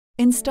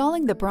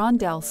Installing the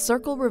Brondell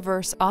Circle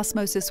Reverse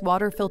Osmosis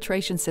water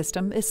filtration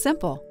system is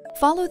simple.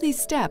 Follow these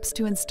steps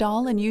to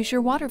install and use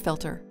your water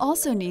filter.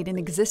 Also need an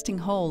existing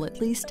hole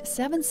at least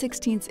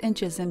 7/16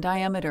 inches in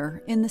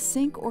diameter in the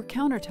sink or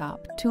countertop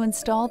to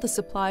install the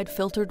supplied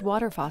filtered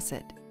water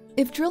faucet.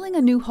 If drilling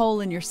a new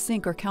hole in your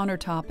sink or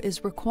countertop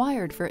is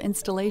required for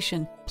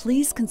installation,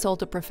 please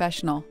consult a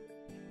professional.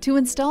 To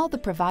install the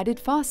provided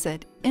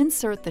faucet,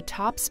 insert the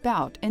top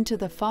spout into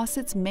the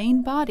faucet's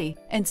main body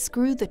and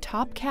screw the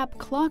top cap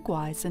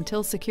clockwise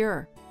until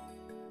secure.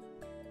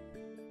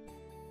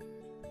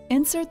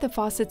 Insert the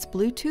faucet's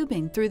blue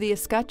tubing through the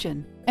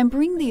escutcheon and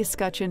bring the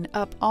escutcheon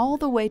up all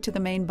the way to the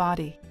main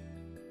body.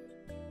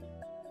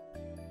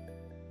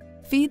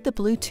 Feed the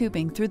blue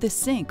tubing through the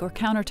sink or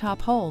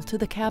countertop hole to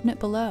the cabinet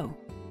below.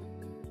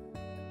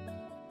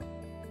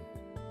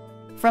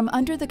 From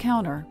under the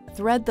counter,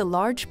 thread the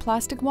large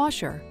plastic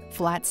washer,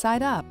 flat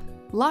side up,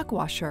 lock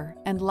washer,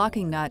 and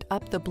locking nut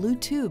up the blue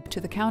tube to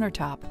the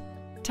countertop.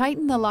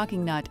 Tighten the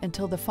locking nut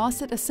until the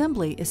faucet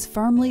assembly is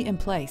firmly in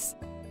place.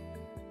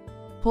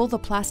 Pull the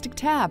plastic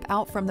tab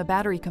out from the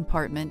battery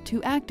compartment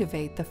to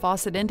activate the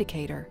faucet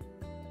indicator.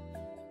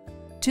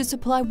 To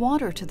supply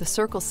water to the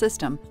circle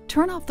system,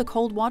 turn off the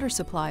cold water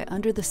supply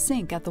under the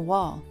sink at the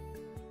wall.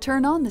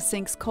 Turn on the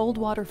sink's cold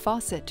water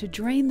faucet to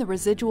drain the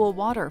residual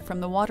water from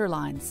the water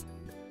lines.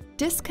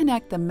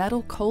 Disconnect the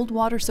metal cold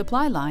water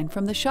supply line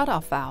from the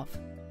shutoff valve.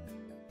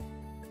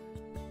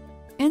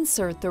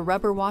 Insert the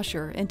rubber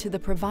washer into the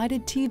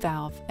provided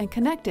T-valve and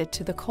connect it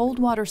to the cold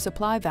water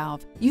supply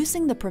valve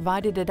using the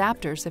provided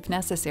adapters if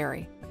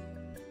necessary.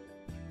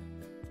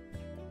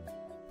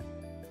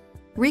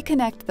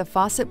 Reconnect the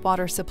faucet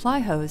water supply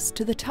hose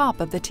to the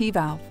top of the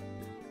T-valve.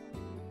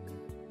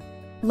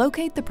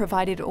 Locate the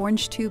provided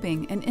orange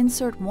tubing and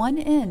insert one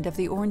end of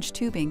the orange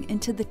tubing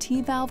into the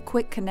T-valve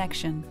quick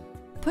connection.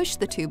 Push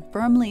the tube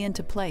firmly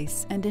into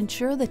place and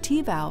ensure the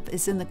T-valve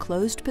is in the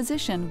closed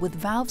position with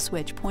valve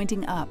switch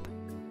pointing up.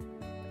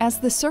 As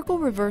the Circle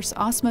Reverse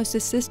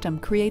Osmosis system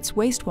creates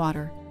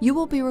wastewater, you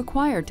will be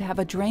required to have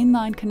a drain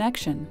line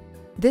connection.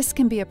 This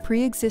can be a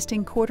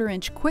pre-existing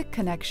 1/4-inch quick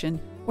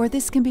connection, or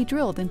this can be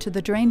drilled into the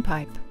drain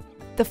pipe.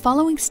 The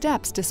following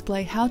steps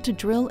display how to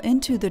drill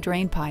into the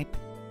drain pipe.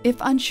 If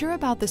unsure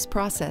about this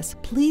process,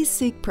 please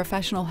seek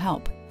professional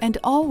help and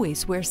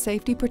always wear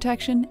safety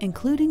protection,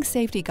 including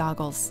safety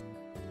goggles.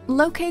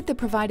 Locate the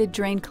provided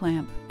drain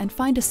clamp and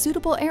find a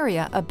suitable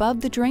area above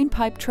the drain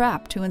pipe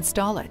trap to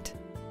install it.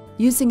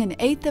 Using an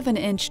 1/8 of an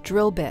inch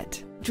drill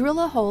bit,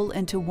 drill a hole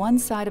into one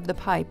side of the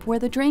pipe where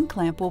the drain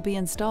clamp will be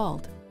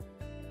installed.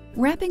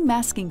 Wrapping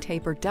masking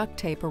tape or duct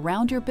tape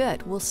around your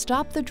bit will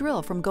stop the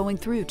drill from going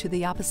through to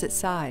the opposite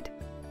side.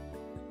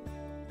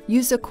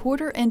 Use a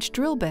 1/4-inch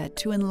drill bit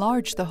to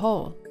enlarge the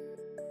hole.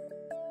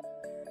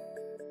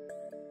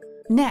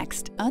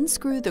 Next,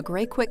 unscrew the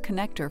gray quick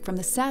connector from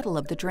the saddle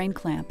of the drain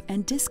clamp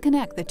and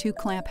disconnect the two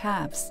clamp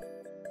halves.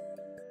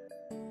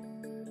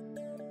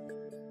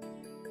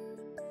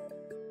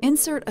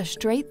 Insert a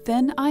straight,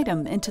 thin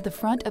item into the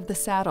front of the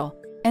saddle,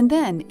 and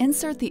then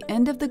insert the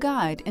end of the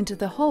guide into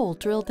the hole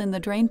drilled in the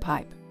drain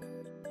pipe.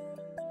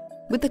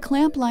 With the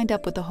clamp lined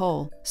up with the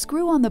hole,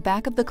 screw on the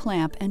back of the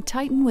clamp and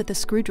tighten with a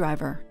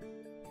screwdriver.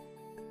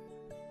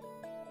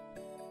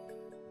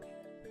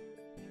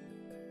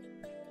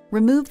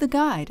 Remove the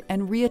guide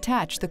and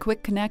reattach the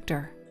quick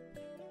connector.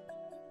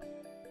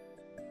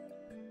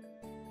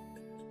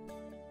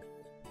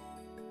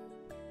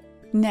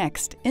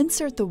 Next,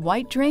 insert the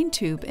white drain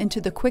tube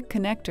into the quick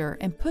connector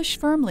and push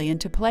firmly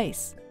into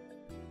place.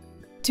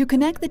 To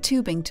connect the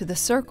tubing to the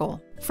circle,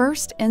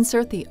 first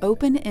insert the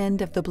open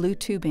end of the blue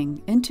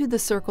tubing into the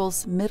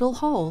circle's middle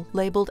hole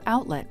labeled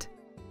outlet.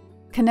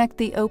 Connect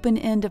the open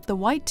end of the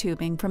white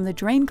tubing from the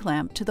drain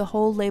clamp to the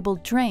hole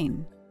labeled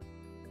drain.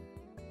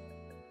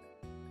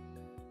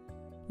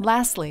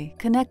 Lastly,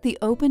 connect the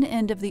open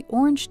end of the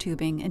orange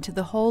tubing into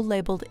the hole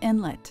labeled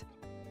inlet.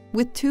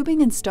 With tubing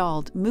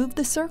installed, move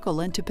the circle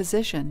into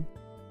position.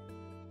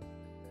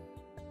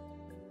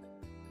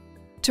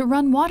 To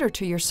run water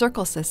to your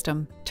circle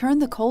system, turn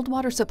the cold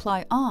water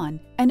supply on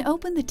and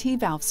open the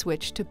T-valve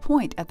switch to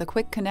point at the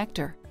quick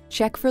connector.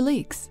 Check for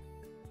leaks.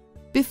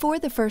 Before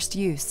the first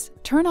use,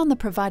 turn on the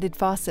provided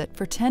faucet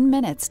for 10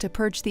 minutes to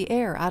purge the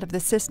air out of the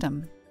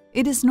system.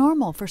 It is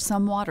normal for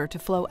some water to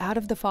flow out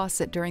of the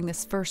faucet during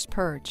this first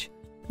purge.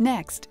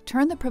 Next,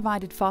 turn the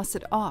provided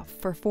faucet off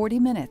for 40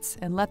 minutes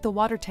and let the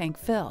water tank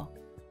fill.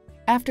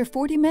 After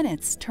 40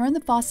 minutes, turn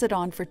the faucet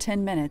on for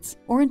 10 minutes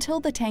or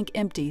until the tank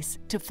empties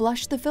to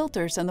flush the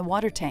filters and the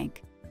water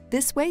tank.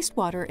 This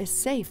wastewater is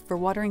safe for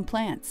watering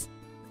plants.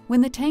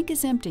 When the tank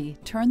is empty,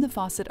 turn the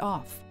faucet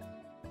off.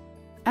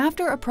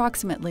 After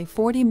approximately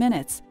 40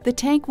 minutes, the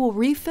tank will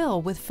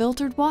refill with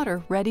filtered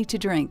water ready to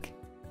drink.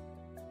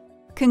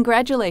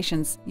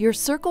 Congratulations! Your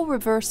Circle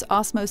Reverse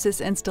Osmosis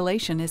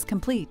installation is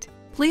complete.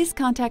 Please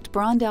contact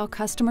Brondell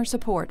Customer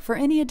Support for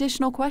any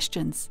additional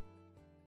questions.